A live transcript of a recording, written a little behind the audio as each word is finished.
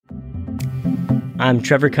I'm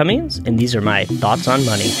Trevor Cummings, and these are my thoughts on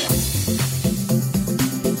money.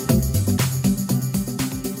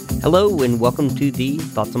 Hello, and welcome to the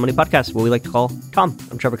Thoughts on Money podcast, what we like to call Tom.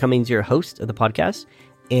 I'm Trevor Cummings, your host of the podcast,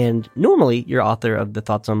 and normally you're author of the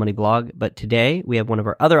Thoughts on Money blog, but today we have one of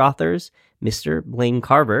our other authors, Mr. Blaine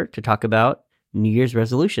Carver, to talk about New Year's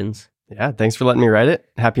resolutions. Yeah, thanks for letting me write it.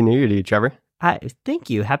 Happy New Year to you, Trevor. Hi,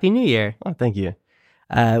 thank you. Happy New Year. Oh, thank you.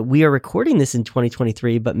 We are recording this in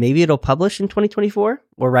 2023, but maybe it'll publish in 2024.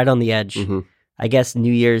 We're right on the edge. Mm-hmm. I guess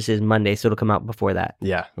New Year's is Monday, so it'll come out before that.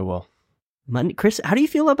 Yeah, it will. Monday, Chris, how do you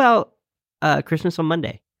feel about Christmas on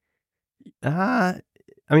Monday? I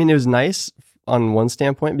mean, it was nice on one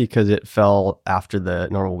standpoint because it fell after the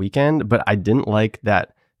normal weekend, but I didn't like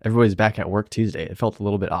that everybody's back at work Tuesday. It felt a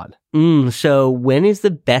little bit odd. So when is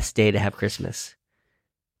the best day to have Christmas?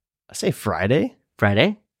 I say Friday.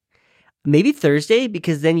 Friday? Maybe Thursday,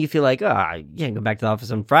 because then you feel like, you can't go back to the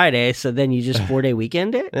office on Friday, so then you just 4-day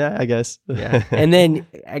weekend it? Yeah, I guess. Yeah. And then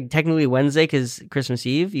technically Wednesday, because Christmas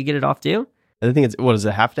Eve, you get it off too? I think it's, what is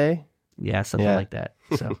it, half day? Yeah, something like that.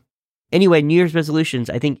 So anyway, New Year's resolutions,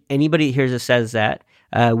 I think anybody that hears us says that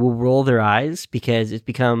will roll their eyes because it's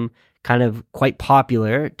become kind of quite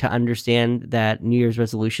popular to understand that New Year's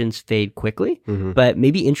resolutions fade quickly, but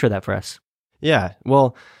maybe intro that for us. Yeah,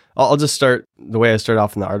 well, I'll just start the way I started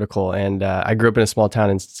off in the article. And I grew up in a small town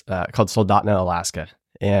called Soldotna, Alaska.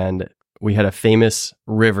 And we had a famous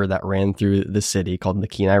river that ran through the city called the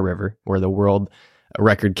Kenai River, where the world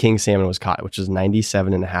record king salmon was caught, which was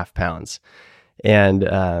 97.5 pounds. And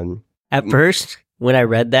at first, when I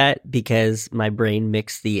read that, because my brain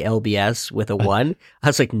mixed the LBS with a 1, I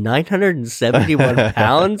was like 971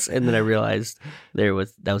 pounds. And then I realized that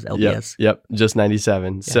was LBS. Yep, just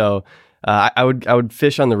 97. Yeah. So I would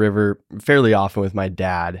fish on the river fairly often with my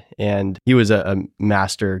dad, and he was a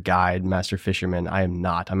master guide, master fisherman. I am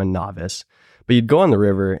not. I'm a novice. But you'd go on the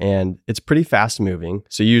river, and it's pretty fast moving.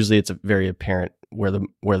 So usually it's very apparent where the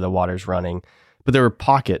water's running. But there were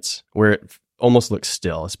pockets where it almost looked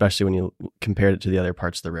still, especially when you compared it to the other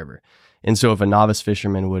parts of the river. And so if a novice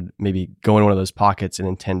fisherman would maybe go in one of those pockets and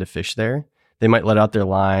intend to fish there, they might let out their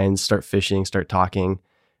lines, start fishing, start talking.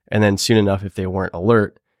 And then soon enough, if they weren't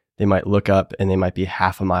alert, they might look up and they might be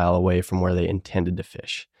half a mile away from where they intended to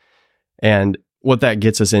fish. And what that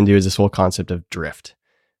gets us into is this whole concept of drift.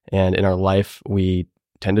 And in our life, we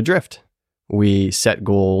tend to drift. We set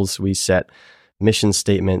goals, we set mission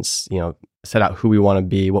statements, set out who we want to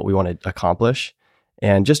be, what we want to accomplish.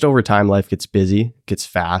 And just over time, life gets busy, gets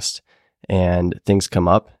fast, and things come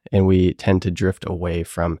up, and we tend to drift away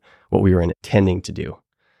from what we were intending to do.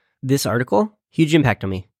 This article, huge impact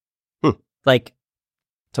on me.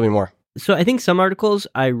 Tell me more. So I think some articles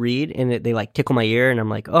I read and they like tickle my ear and I'm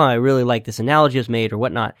like, oh, I really like this analogy was made or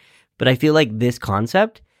whatnot. But I feel like this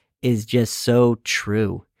concept is just so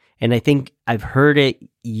true. And I think I've heard it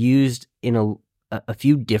used in a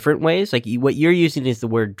few different ways. Like what you're using is the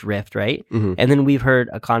word drift, right? Mm-hmm. And then we've heard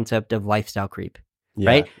a concept of lifestyle creep,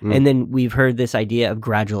 right? Mm-hmm. And then we've heard this idea of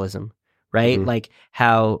gradualism, right? Mm-hmm. Like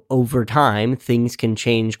how over time things can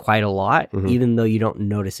change quite a lot, even though you don't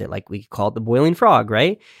notice it. Like we call it the boiling frog,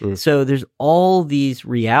 right? Mm-hmm. So there's all these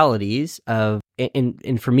realities of,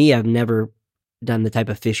 and for me, I've never done the type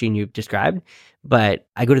of fishing you've described, but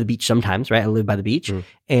I go to the beach sometimes, right? I live by the beach,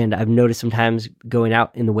 and I've noticed sometimes going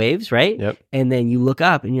out in the waves, right? Yep. And then you look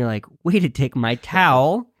up and you're like, wait a tick, my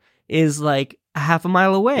towel is like a half a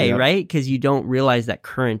mile away, right? Because you don't realize that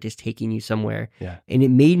current is taking you somewhere. Yeah. And it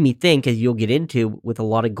made me think, as you'll get into with a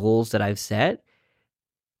lot of goals that I've set,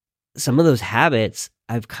 some of those habits,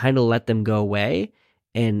 I've kind of let them go away.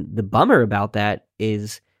 And the bummer about that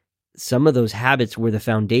is some of those habits were the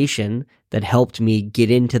foundation that helped me get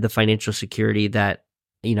into the financial security that,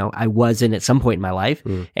 I was in at some point in my life.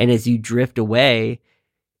 And as you drift away,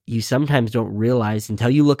 you sometimes don't realize until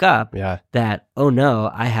you look up that, oh no,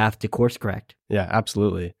 I have to course correct. Yeah,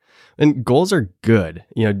 absolutely. And goals are good.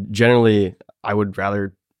 Generally, I would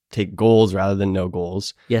rather take goals rather than no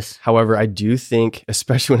goals. Yes. However, I do think,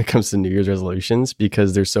 especially when it comes to New Year's resolutions,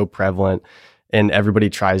 because they're so prevalent and everybody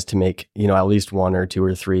tries to make, at least 1 or 2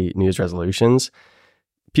 or 3 New Year's resolutions,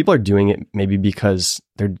 people are doing it maybe because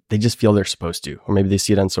they just feel they're supposed to, or maybe they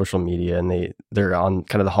see it on social media and they're on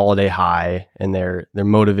kind of the holiday high and they're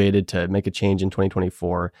motivated to make a change in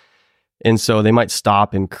 2024. And so they might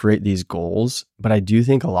stop and create these goals. But I do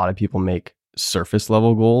think a lot of people make surface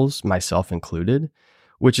level goals, myself included,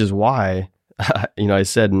 which is why, I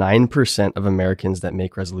said 9% of Americans that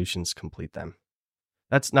make resolutions complete them.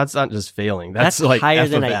 That's not just failing. That's like higher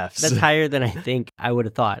F than of Fs. That's higher than I think I would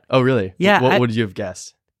have thought. Oh, really? Yeah. What would you have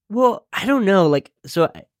guessed? Well, I don't know.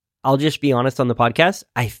 So I'll just be honest on the podcast.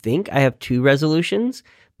 I think I have 2 resolutions,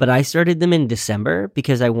 but I started them in December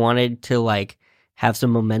because I wanted to like have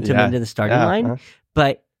some momentum into the starting line.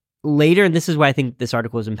 But later, and this is why I think this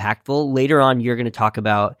article is impactful, later on, you're going to talk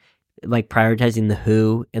about like prioritizing the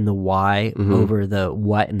who and the why over the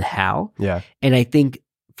what and the how. Yeah. And I think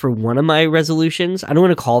for one of my resolutions, I don't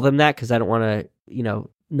want to call them that because I don't want to,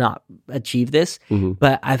 not achieve this,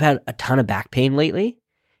 but I've had a ton of back pain lately.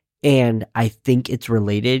 And I think it's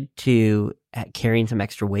related to carrying some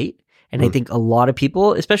extra weight. And I think a lot of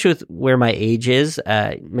people, especially with where my age is,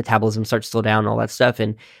 metabolism starts to slow down, all that stuff.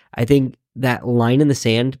 And I think that line in the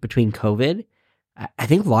sand between COVID, I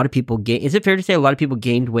think a lot of people is it fair to say a lot of people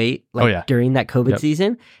gained weight during that COVID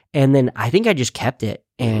season? And then I think I just kept it.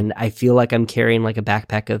 And I feel like I'm carrying like a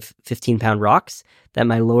backpack of 15-pound rocks that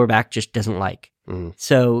my lower back just doesn't like.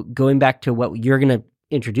 So going back to what you're going to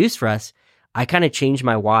introduce for us, I kind of changed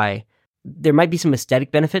my why. There might be some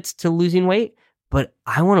aesthetic benefits to losing weight, but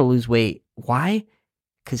I want to lose weight. Why?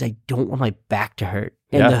 Because I don't want my back to hurt.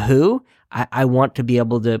 And the who, I want to be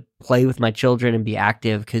able to play with my children and be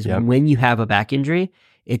active because when you have a back injury,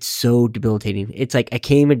 it's so debilitating. It's like I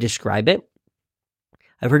can't even describe it.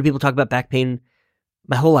 I've heard people talk about back pain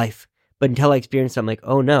my whole life, but until I experienced it, I'm like,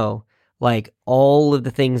 oh no, like all of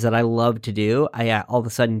the things that I love to do, I all of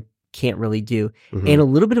a sudden can't really do. And a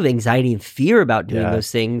little bit of anxiety and fear about doing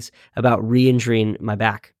those things, about re-injuring my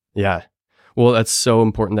back. Yeah. Well, that's so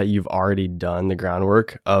important that you've already done the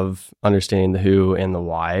groundwork of understanding the who and the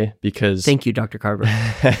why, because... Thank you, Dr. Carver.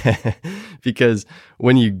 Because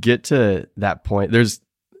when you get to that point, there's,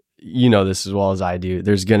 this as well as I do,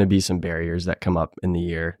 there's going to be some barriers that come up in the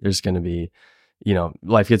year. There's going to be,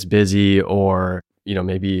 life gets busy or,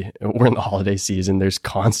 maybe we're in the holiday season. There's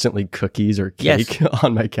constantly cookies or cake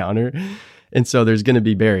on my counter. And so there's going to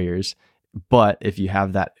be barriers. But if you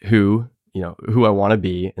have that who I want to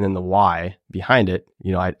be, and then the why behind it,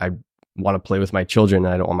 I want to play with my children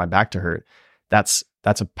and I don't want my back to hurt. That's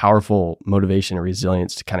a powerful motivation and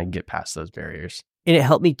resilience to kind of get past those barriers. And it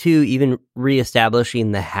helped me too, even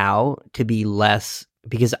reestablishing the how to be less,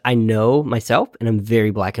 because I know myself and I'm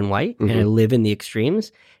very black and white and I live in the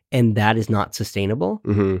extremes and that is not sustainable.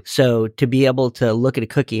 So to be able to look at a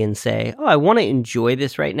cookie and say, oh, I want to enjoy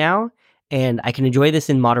this right now. And I can enjoy this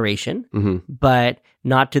in moderation, but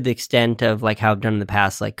not to the extent of like how I've done in the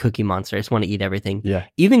past, like Cookie Monster. I just want to eat everything. Yeah.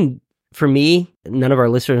 Even for me, none of our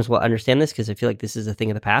listeners will understand this because I feel like this is a thing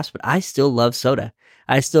of the past, but I still love soda.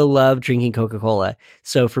 I still love drinking Coca-Cola.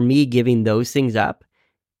 So for me, giving those things up,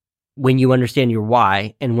 when you understand your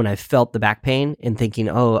why, and when I felt the back pain and thinking,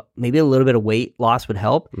 oh, maybe a little bit of weight loss would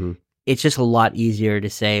help, it's just a lot easier to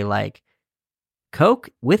say like Coke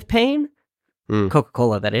with pain,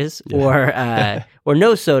 Coca-Cola, that is, or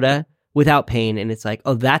no soda without pain. And it's like,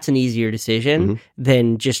 oh, that's an easier decision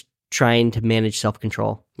than just trying to manage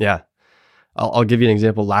self-control. Yeah. I'll give you an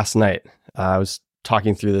example. Last night, I was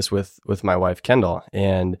talking through this with my wife, Kendall,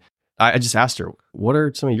 and I just asked her, what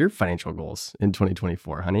are some of your financial goals in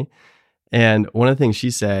 2024, honey? And one of the things she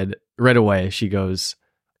said right away, she goes,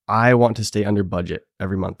 I want to stay under budget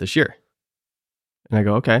every month this year. And I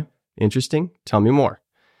go, okay, interesting. Tell me more.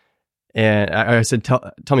 And I said,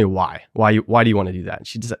 tell me why. Why do you want to do that? And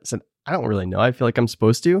she just said, I don't really know. I feel like I'm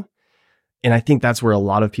supposed to. And I think that's where a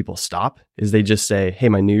lot of people stop, is they just say, hey,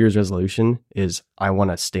 my New Year's resolution is I want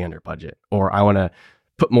to stay under budget, or I want to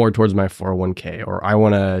put more towards my 401k, or I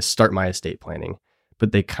want to start my estate planning.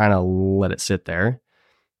 But they kind of let it sit there.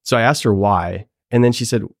 So I asked her why. And then she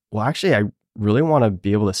said, well, actually, I really want to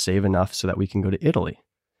be able to save enough so that we can go to Italy.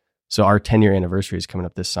 So our 10-year anniversary is coming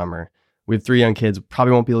up this summer. We have 3 young kids.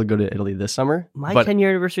 Probably won't be able to go to Italy this summer. My 10-year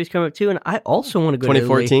anniversary is coming up too, and I also want to go to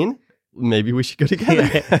Italy. 2014? Maybe we should go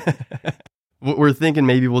together. We're thinking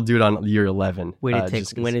maybe we'll do it on year 11. Wait a tick.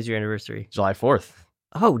 When is your anniversary? July 4th.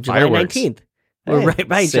 Oh, July Fireworks. 19th. We're right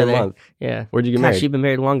by each other. Month. Yeah. Where'd you get Gosh, married? you've been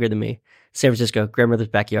married longer than me. San Francisco, grandmother's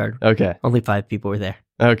backyard. Okay. Only 5 people were there.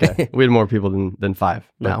 Okay. We had more people than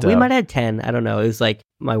 5. No, But, we might have had 10. I don't know. It was like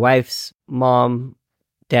my wife's mom,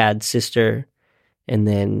 dad, sister, and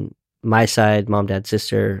then my side, mom, dad,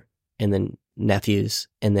 sister, and then nephews,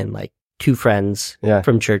 and then like 2 friends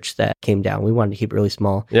from church that came down. We wanted to keep it really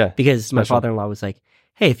small. Yeah. Because my father-in-law was like,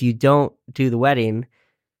 hey, if you don't do the wedding,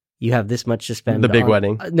 you have this much to spend. The big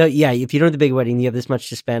wedding. No, yeah. If you don't do the big wedding, you have this much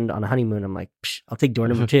to spend on a honeymoon. I'm like, I'll take door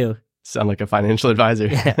number 2. Sound like a financial advisor.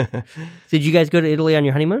 Yeah. Did you guys go to Italy on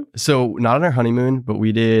your honeymoon? So not on our honeymoon, but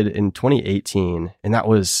we did in 2018. And that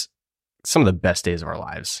was some of the best days of our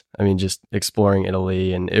lives. I mean, just exploring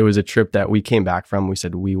Italy. And it was a trip that we came back from. We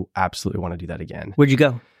said, we absolutely want to do that again. Where'd you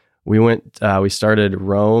go? We went, we started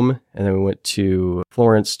Rome, and then we went to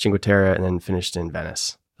Florence, Cinque Terre, and then finished in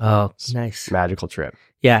Venice. Oh, nice. Magical trip.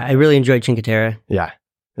 Yeah, I really enjoyed Cinque Terre. Yeah,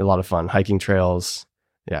 a lot of fun. Hiking trails.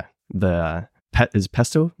 Yeah. The is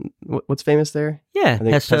pesto what's famous there? Yeah, I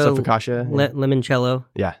think pesto focaccia. Limoncello.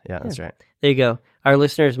 Yeah, that's right. There you go. Our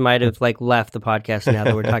listeners might have left the podcast now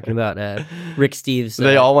that we're talking about Rick Steves.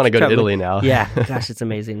 They all want to go to Italy now. Yeah, gosh, it's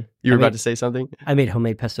amazing. You were about to say something? I made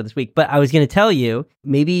homemade pesto this week, but I was going to tell you,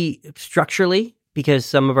 maybe structurally, because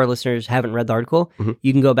some of our listeners haven't read the article,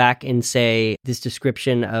 you can go back and say this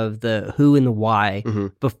description of the who and the why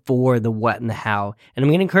before the what and the how. And I'm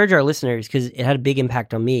going to encourage our listeners, because it had a big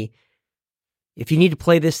impact on me. If you need to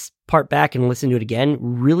play this part back and listen to it again,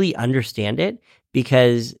 really understand it,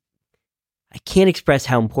 because I can't express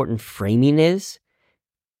how important framing is,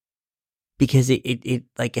 because it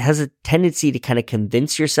has a tendency to kind of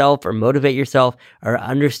convince yourself or motivate yourself or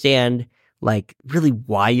understand really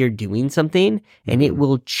why you're doing something, and it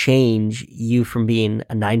will change you from being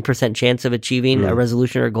a 9% chance of achieving a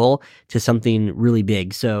resolution or goal to something really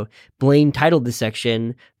big. So Blaine titled this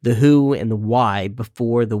section, The Who and the Why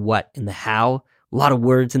Before the What and the How. A lot of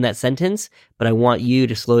words in that sentence, but I want you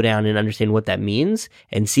to slow down and understand what that means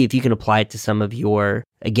and see if you can apply it to some of your,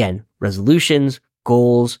 again, resolutions,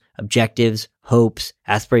 goals, objectives, hopes,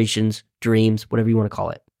 aspirations, dreams, whatever you want to call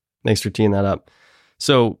it. Thanks for teeing that up.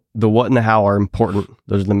 So the what and the how are important.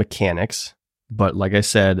 Those are the mechanics. But like I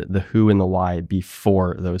said, the who and the why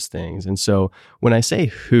before those things. And so when I say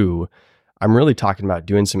who, I'm really talking about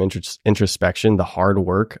doing some introspection, the hard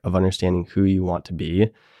work of understanding who you want to be.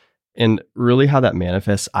 And really how that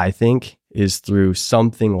manifests, I think, is through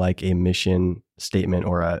something like a mission statement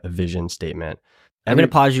or a vision statement. I'm going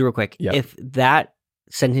to pause you real quick. Yep. If that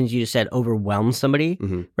sentence you just said overwhelms somebody,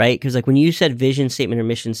 right? Because when you said vision statement or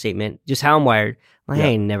mission statement, just how I'm wired, I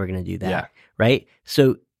ain't never going to do that, right?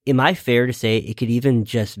 So am I fair to say it could even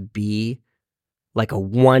just be like a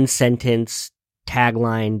one sentence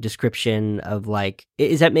tagline description of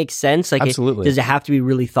does that make sense? Absolutely. Does it have to be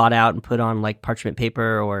really thought out and put on parchment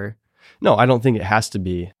paper or? No, I don't think it has to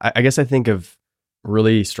be. I guess I think of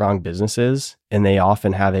really strong businesses, and they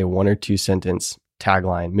often have a 1 or 2 sentence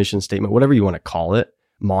tagline, mission statement, whatever you want to call it,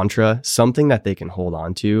 mantra, something that they can hold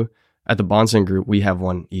on to. At the Bahnsen Group, we have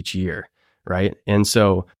one each year, right? And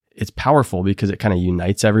so it's powerful because it kind of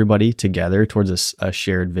unites everybody together towards a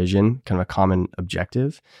shared vision, kind of a common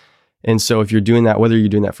objective. And so if you're doing that, whether you're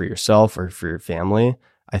doing that for yourself or for your family,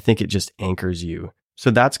 I think it just anchors you. So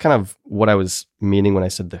that's kind of what I was meaning when I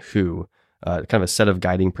said the who, kind of a set of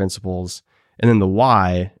guiding principles. And then the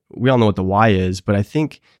why, we all know what the why is, but I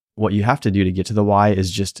think what you have to do to get to the why is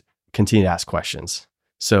just continue to ask questions.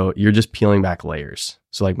 So you're just peeling back layers.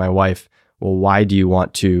 So like my wife, well, why do you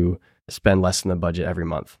want to spend less than the budget every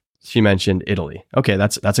month? She mentioned Italy. Okay,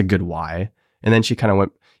 that's a good why. And then she kind of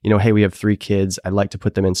went, hey, we have 3 kids. I'd like to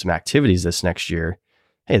put them in some activities this next year.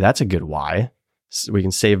 Hey, that's a good why. So we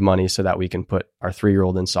can save money so that we can put our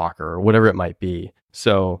 3-year-old in soccer or whatever it might be.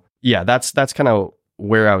 So yeah, that's kind of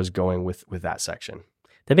where I was going with that section.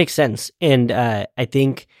 That makes sense. And I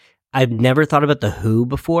think I've never thought about the who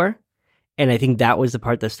before. And I think that was the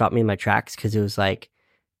part that stopped me in my tracks, because it was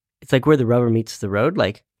it's like where the rubber meets the road.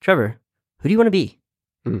 Trevor, who do you want to be?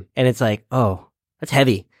 And it's oh, that's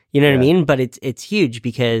heavy. You know what I mean? But it's huge,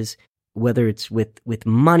 because whether it's with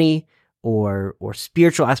money or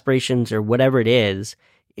spiritual aspirations or whatever it is,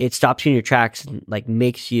 it stops you in your tracks and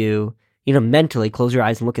makes you, mentally close your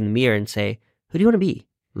eyes and look in the mirror and say, who do you want to be?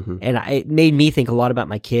 And it made me think a lot about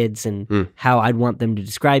my kids and how I'd want them to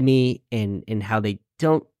describe me and how they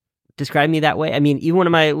don't describe me that way. I mean, even one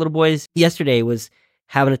of my little boys yesterday was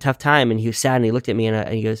having a tough time, and he was sad, and he looked at me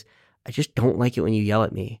and he goes, I just don't like it when you yell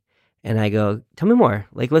at me. And I go, tell me more.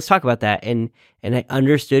 Let's talk about that. And I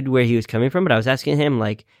understood where he was coming from, but I was asking him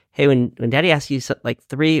hey, when daddy asks you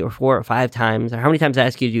 3 or 4 or 5 times, or how many times I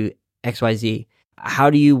ask you to do X, Y, Z, how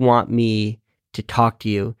do you want me to talk to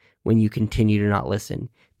you when you continue to not listen?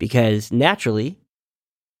 Because naturally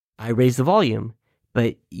I raise the volume,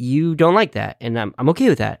 but you don't like that. And I'm okay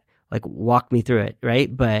with that. Walk me through it.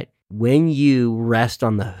 Right. But when you rest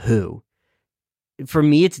on the who, for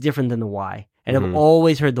me, it's different than the why. And I've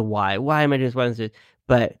always heard the why. Why am I doing this?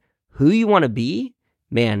 But who you want to be,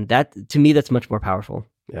 man, that to me, that's much more powerful.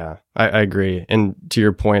 Yeah, I agree. And to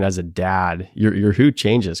your point, as a dad, your who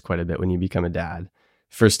changes quite a bit when you become a dad.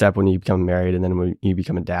 First step when you become married, and then when you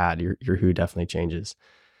become a dad, your who definitely changes.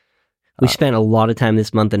 We spent a lot of time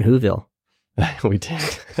this month in Whoville. We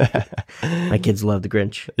did. My kids love the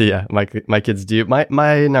Grinch. Yeah, my kids do.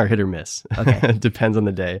 Mine are hit or miss. Okay, it depends on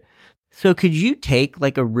the day. So could you take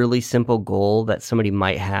a really simple goal that somebody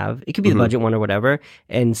might have? It could be the budget one or whatever,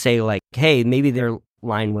 and say hey, maybe their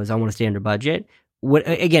line was, I want to stay under budget.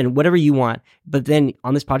 whatever you want. But then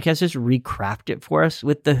on this podcast, just recraft it for us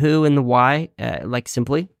with the who and the why, like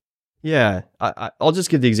simply. Yeah, I'll just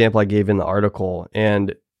give the example I gave in the article.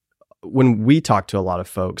 And when we talk to a lot of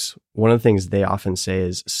folks, one of the things they often say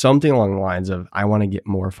is something along the lines of, I want to get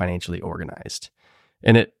more financially organized.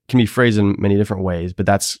 And it can be phrased in many different ways, but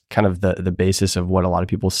that's kind of the basis of what a lot of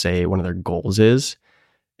people say one of their goals is.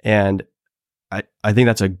 And I think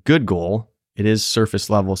that's a good goal. It is surface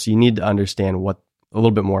level. So you need to understand a little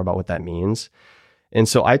bit more about what that means. And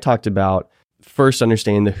so I talked about first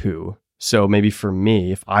understanding the who. So maybe for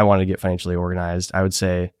me, if I want to get financially organized, I would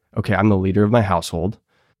say, okay, I'm the leader of my household,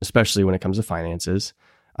 especially when it comes to finances.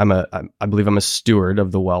 I believe I'm a steward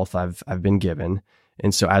of the wealth I've been given.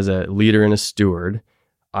 And so as a leader and a steward,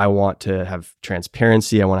 I want to have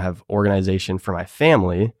transparency. I want to have organization for my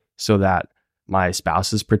family so that my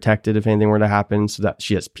spouse is protected if anything were to happen, so that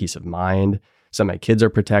she has peace of mind, so my kids are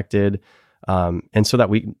protected, and so that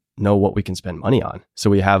we know what we can spend money on. So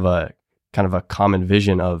we have a kind of a common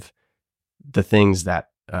vision of the things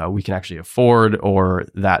that we can actually afford or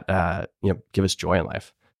that give us joy in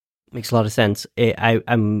life. Makes a lot of sense. It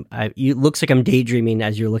looks like I'm daydreaming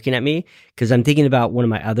as you're looking at me, because I'm thinking about one of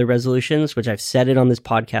my other resolutions, which I've said it on this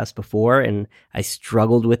podcast before, and I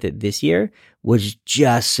struggled with it this year, was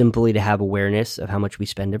just simply to have awareness of how much we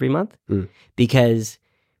spend every month. Because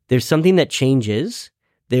there's something that changes.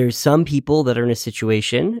 There's some people that are in a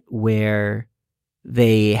situation where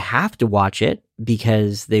they have to watch it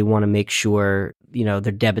because they want to make sure,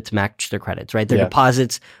 their debits match their credits, right? Their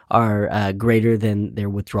deposits are greater than their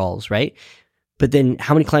withdrawals, right? But then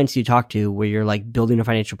how many clients do you talk to where you're like building a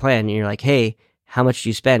financial plan and you're like, hey, how much do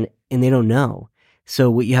you spend? And they don't know.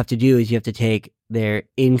 So what you have to do is you have to take their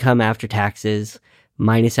income after taxes,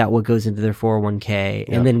 minus out what goes into their 401k,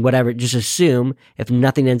 and then whatever, just assume if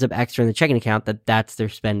nothing ends up extra in the checking account, that's their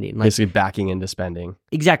spending. Like, basically backing into spending.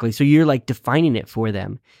 Exactly. So you're like defining it for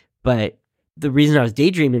them. But the reason I was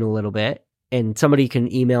daydreaming a little bit, and somebody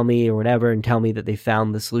can email me or whatever and tell me that they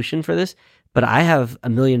found the solution for this, but I have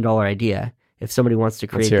 $1 million idea if somebody wants to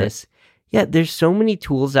create this. Yeah, there's so many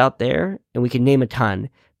tools out there, and we can name a ton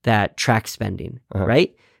that track spending,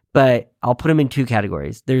 right? But I'll put them in two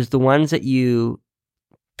categories. There's the ones that you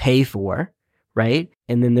pay for, right?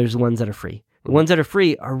 And then there's the ones that are free. The ones that are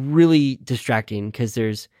free are really distracting because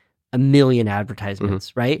there's a million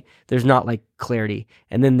advertisements, right? There's not like clarity.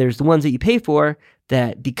 And then there's the ones that you pay for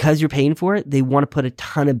that because you're paying for it, they want to put a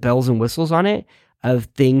ton of bells and whistles on it of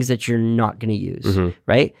things that you're not going to use,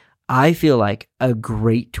 right? I feel like a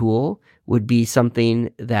great tool would be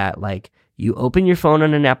something that like you open your phone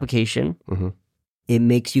on an application, it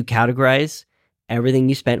makes you categorize everything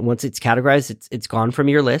you spent. Once it's categorized, it's gone from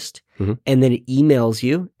your list. And then it emails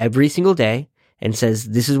you every single day and says,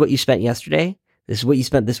 this is what you spent yesterday. This is what you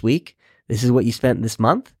spent this week. This is what you spent this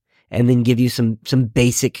month. And then give you some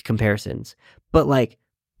basic comparisons. But like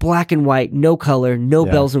black and white, no color, no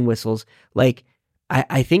bells and whistles. Like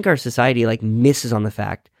I think our society like misses on the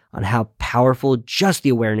fact on how powerful just the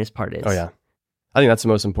awareness part is. Oh yeah. I think that's the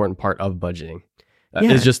most important part of budgeting.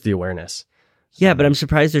 Is just the awareness. Yeah, but I'm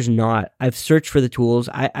surprised there's not. I've searched for the tools.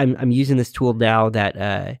 I'm using this tool now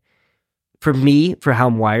that for me, for how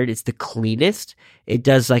I'm wired, it's the cleanest. It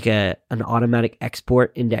does like an automatic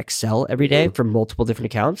export into Excel every day from multiple different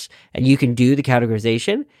accounts, and you can do the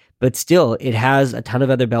categorization, but still it has a ton of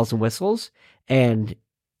other bells and whistles, and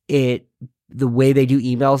the way they do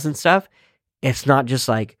emails and stuff, it's not just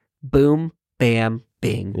like boom, bam,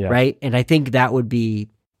 bing, right? And I think I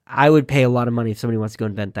would pay a lot of money if somebody wants to go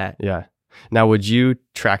invent that. Yeah. Now, would you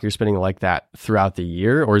track your spending like that throughout the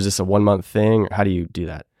year, or is this a 1 month thing? How do you do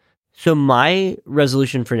that? So my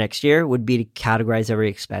resolution for next year would be to categorize every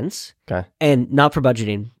expense. Okay. And not for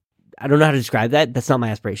budgeting. I don't know how to describe that. That's not my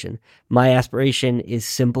aspiration. My aspiration is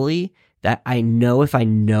simply that I know if I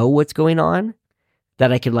know what's going on,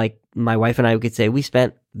 that I could like, my wife and I could say, we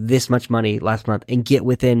spent this much money last month and get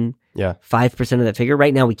within 5% of that figure.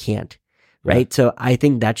 Right now we can't. Right. So I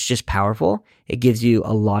think that's just powerful. It gives you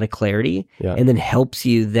a lot of clarity and then helps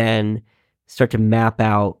you then start to map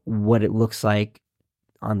out what it looks like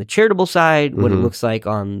on the charitable side, what it looks like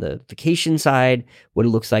on the vacation side, what it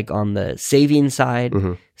looks like on the saving side.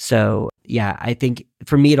 So yeah, I think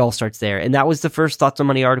for me, it all starts there. And that was the first Thoughts on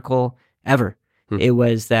Money article ever. It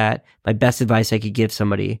was that my best advice I could give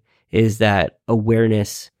somebody is that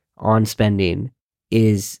awareness on spending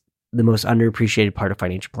is the most underappreciated part of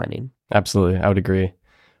financial planning. Absolutely. I would agree.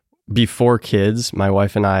 Before kids, my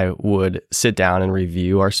wife and I would sit down and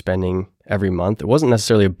review our spending every month. It wasn't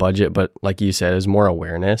necessarily a budget, but like you said, it was more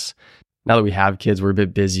awareness. Now that we have kids, we're a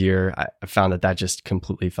bit busier. I found that just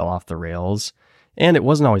completely fell off the rails. And it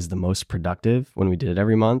wasn't always the most productive when we did it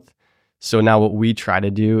every month. So now what we try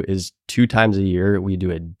to do is 2 times a year, we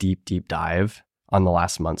do a deep dive on the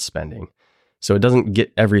last month's spending. So it doesn't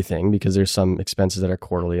get everything because there's some expenses that are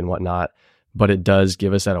quarterly and whatnot, but it does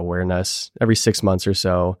give us that awareness every 6 months or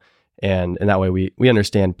so. And that way we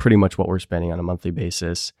understand pretty much what we're spending on a monthly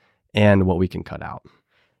basis and what we can cut out.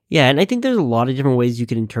 Yeah, and I think there's a lot of different ways you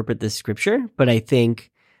can interpret this scripture, but I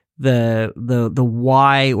think the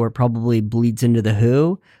why, or probably bleeds into the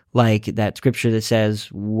who, like that scripture that says,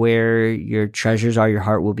 where your treasures are, your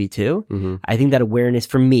heart will be too. Mm-hmm. I think that awareness,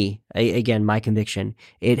 for me, again, my conviction,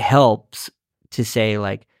 it helps to say,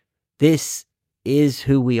 like, this is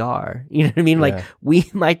who we are. You know what I mean? Like, we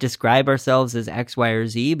might describe ourselves as X, Y, or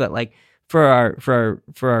Z, but like for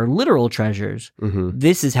our literal treasures,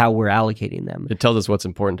 this is how we're allocating them. It tells us what's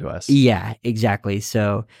important to us. Yeah, exactly.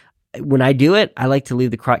 So when I do it, I like to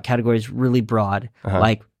leave the categories really broad,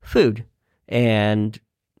 like food and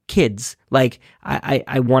kids. Like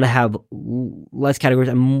I want to have less categories.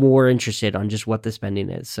 I'm more interested on just what the spending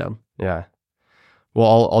is. So yeah.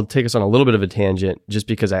 Well, I'll take us on a little bit of a tangent just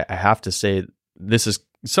because I have to say this is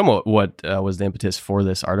somewhat what was the impetus for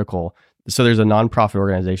this article. So there's a nonprofit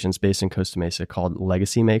organization based in Costa Mesa called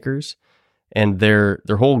Legacy Makers, and their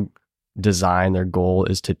whole design, their goal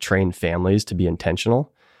is to train families to be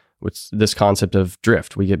intentional with this concept of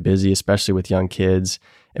drift. We get busy, especially with young kids,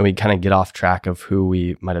 and we kind of get off track of who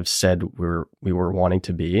we might have said we were wanting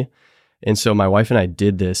to be. And so my wife and I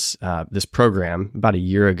did this program about a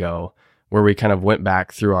year ago, where we kind of went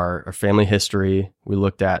back through our family history. We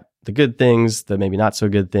looked at the good things, the maybe not so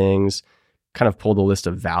good things, kind of pulled a list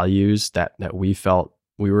of values that we felt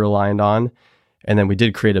we were aligned on. And then we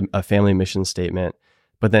did create a family mission statement.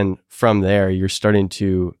 But then from there, you're starting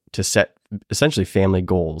to set essentially family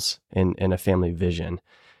goals and a family vision.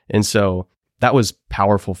 And so that was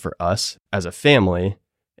powerful for us as a family.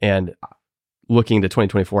 And looking to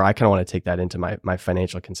 2024, I kind of want to take that into my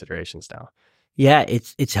financial considerations now. Yeah,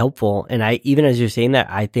 it's helpful. And I, even as you're saying that,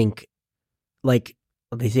 I think, like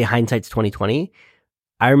they say, hindsight's 2020.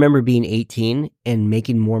 I remember being 18 and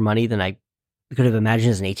making more money than I could have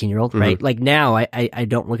imagined as an 18-year-old, right? Like now I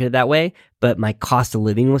don't look at it that way, but my cost of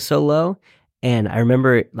living was so low. And I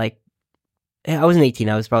remember, like, I wasn't 18,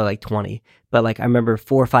 I was probably like 20, but like I remember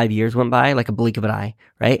 4 or 5 years went by like a blink of an eye,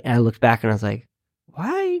 right? And I looked back and I was like,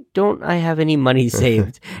 why don't I have any money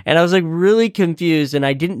saved? And I was like really confused, and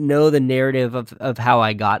I didn't know the narrative of how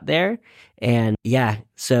I got there. And yeah,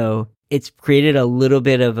 so it's created a little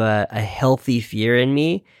bit of a healthy fear in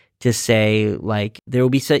me to say, like, there will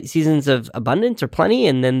be seasons of abundance or plenty,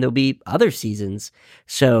 and then there'll be other seasons.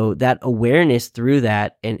 So that awareness through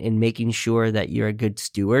that and making sure that you're a good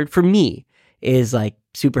steward, for me, is like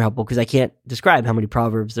super helpful, because I can't describe how many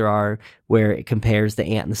proverbs there are where it compares the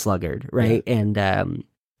ant and the sluggard, right? Yeah.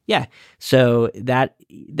 And so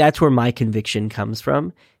that's where my conviction comes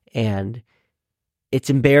from. And it's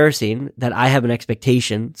embarrassing that I have an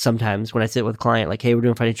expectation sometimes when I sit with a client, like, hey, we're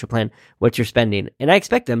doing a financial plan, what's your spending? And I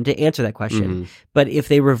expect them to answer that question. But if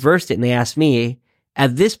they reversed it and they asked me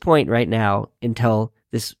at this point right now, until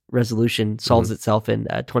this resolution solves itself in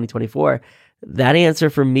 2024, that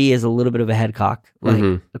answer for me is a little bit of a head cock,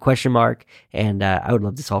 like a question mark, and I would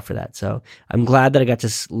love to solve for that. So I'm glad that I got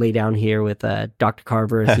to lay down here with Dr.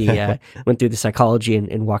 Carver as he went through the psychology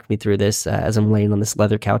and walked me through this as I'm laying on this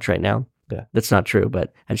leather couch right now. Yeah, that's not true,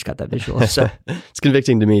 but I just got that visual. So it's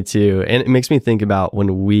convicting to me too, and it makes me think about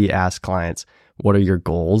when we ask clients, "What are your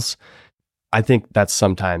goals?" I think that's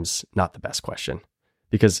sometimes not the best question,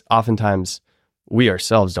 because oftentimes we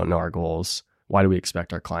ourselves don't know our goals. Why do we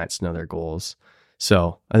expect our clients to know their goals?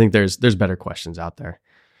 So I think there's better questions out there.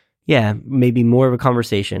 Yeah, maybe more of a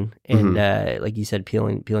conversation, and like you said,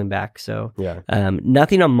 peeling back. So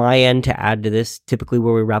nothing on my end to add to this. Typically,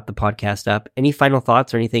 where we wrap the podcast up. Any final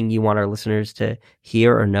thoughts or anything you want our listeners to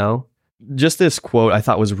hear or know? Just this quote I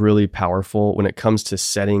thought was really powerful when it comes to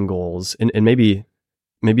setting goals, and maybe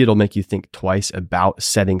it'll make you think twice about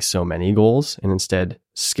setting so many goals, and instead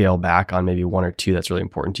scale back on maybe 1 or 2 that's really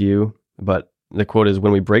important to you. But the quote is,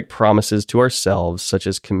 when we break promises to ourselves, such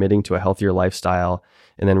as committing to a healthier lifestyle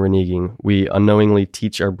and then reneging, we unknowingly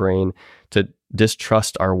teach our brain to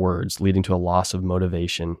distrust our words, leading to a loss of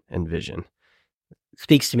motivation and vision.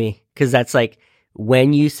 Speaks to me, because that's like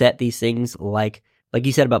when you set these things, like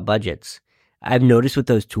you said about budgets. I've noticed with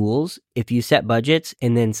those tools, if you set budgets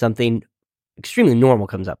and then something extremely normal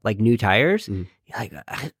comes up, like new tires, you're like,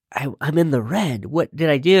 I'm in the red. What did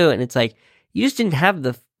I do? And it's like, you just didn't have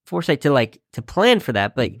the foresight to plan for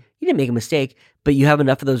that, but you didn't make a mistake, but you have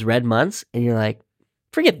enough of those red months and you're like,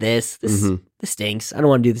 forget this stinks. I don't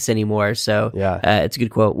want to do this anymore. So it's a good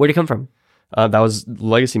quote. Where'd it come from? That was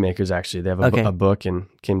Legacy Makers, actually. They have a book and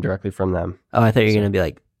came directly from them. Oh, I thought you were going to be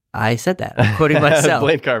like, I said that. I'm quoting myself.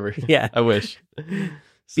 Blaine Carver. Yeah. I wish.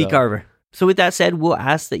 B. Carver. So with that said, we'll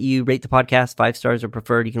ask that you rate the podcast 5 stars or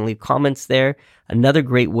preferred. You can leave comments there. Another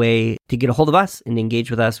great way to get a hold of us and engage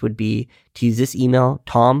with us would be to use this email,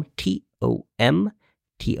 Tom, T-O-M,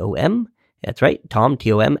 that's right, Tom,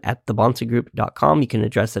 T-O-M, at thebonsagroup.com. You can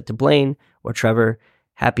address that to Blaine or Trevor.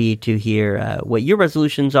 Happy to hear what your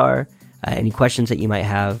resolutions are, any questions that you might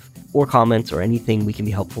have, or comments, or anything we can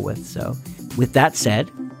be helpful with. So with that said,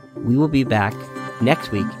 we will be back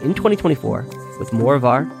next week in 2024 with more of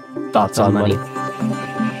our Thoughts on Money.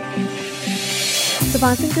 The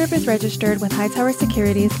Bahnsen Group is registered with Hightower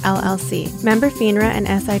Securities, LLC, member FINRA and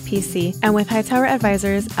SIPC, and with Hightower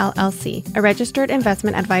Advisors, LLC, a registered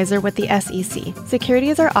investment advisor with the SEC.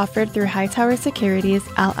 Securities are offered through Hightower Securities,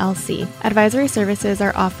 LLC. Advisory services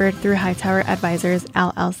are offered through Hightower Advisors,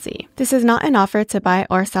 LLC. This is not an offer to buy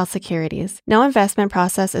or sell securities. No investment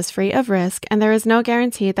process is free of risk, and there is no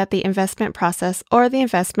guarantee that the investment process or the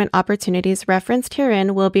investment opportunities referenced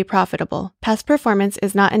herein will be profitable. Past performance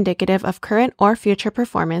is not indicative of current or future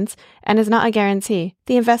performance and is not a guarantee.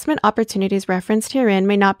 The investment opportunities referenced herein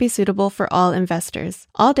may not be suitable for all investors.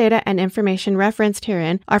 All data and information referenced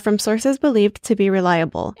herein are from sources believed to be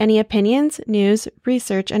reliable. Any opinions, news,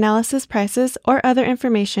 research, analysis, prices, or other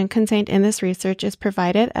information contained in this research is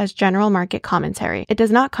provided as general market commentary. It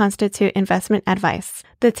does not constitute investment advice.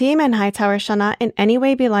 The team and Hightower shall not in any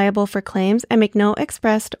way be liable for claims and make no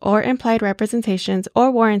expressed or implied representations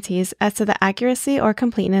or warranties as to the accuracy or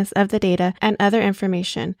completeness of the data and other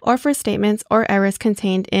information, or for statements or errors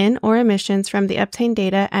contained in or omissions from the obtained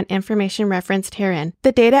data and information referenced herein.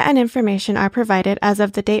 The data and information are provided as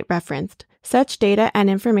of the date referenced. Such data and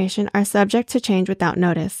information are subject to change without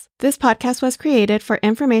notice. This podcast was created for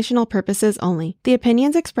informational purposes only. The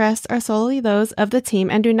opinions expressed are solely those of the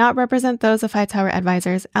team and do not represent those of Hightower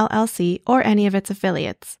Advisors, LLC, or any of its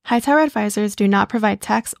affiliates. Hightower Advisors do not provide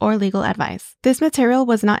tax or legal advice. This material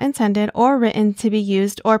was not intended or written to be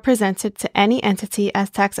used or presented to any entity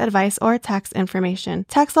as tax advice or tax information.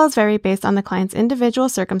 Tax laws vary based on the client's individual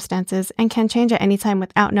circumstances and can change at any time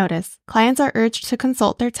without notice. Clients are urged to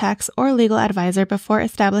consult their tax or legal advisor before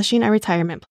establishing a retirement plan.